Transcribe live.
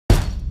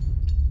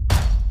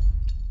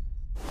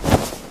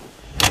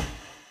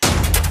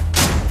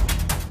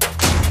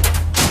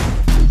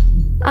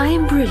I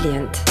am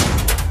brilliant.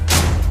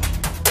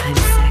 I'm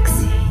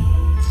sexy.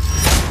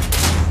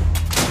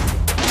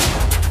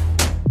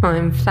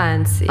 I'm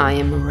fancy. I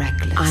am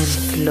reckless. I'm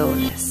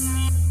flawless.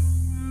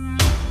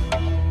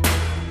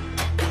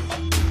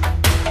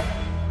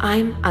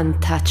 I'm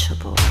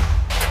untouchable.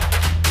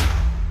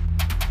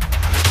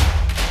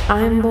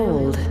 I'm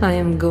bold. I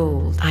am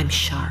gold. I'm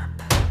sharp.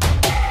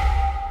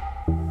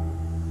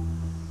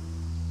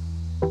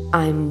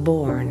 I'm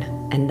born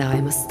and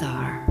I'm a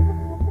star.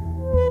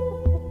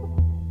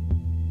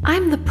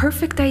 I'm the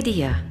perfect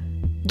idea.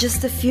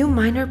 Just a few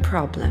minor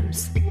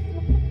problems.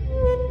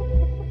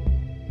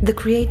 The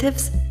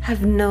creatives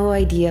have no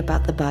idea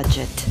about the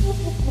budget.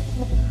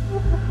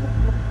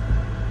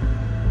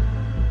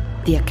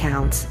 The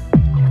accounts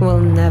will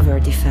never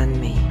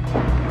defend me.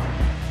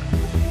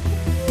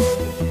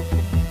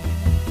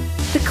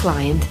 The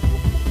client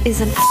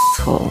is an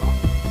asshole.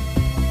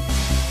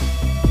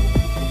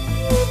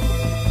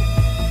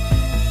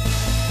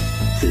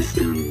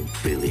 System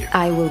failure.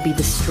 I will be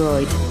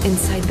destroyed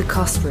inside the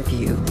cost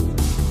review.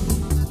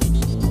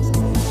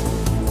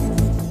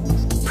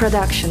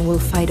 Production will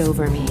fight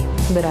over me,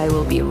 but I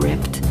will be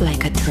ripped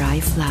like a dry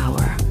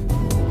flower.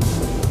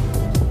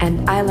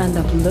 And I'll end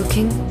up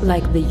looking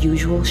like the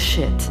usual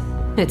shit.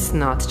 It's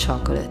not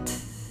chocolate.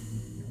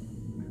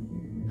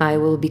 I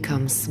will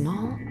become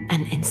small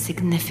and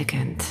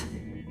insignificant.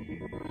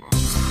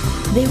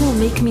 They will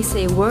make me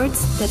say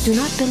words that do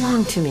not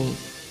belong to me,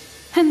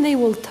 and they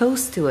will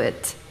toast to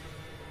it.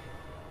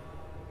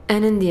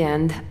 And in the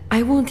end,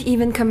 I won't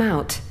even come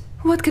out.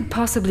 What could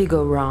possibly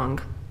go wrong?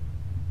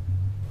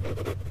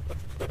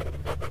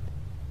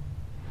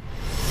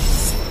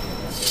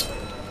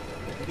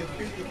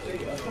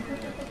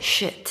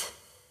 Shit.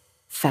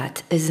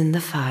 Fat is in the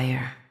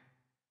fire.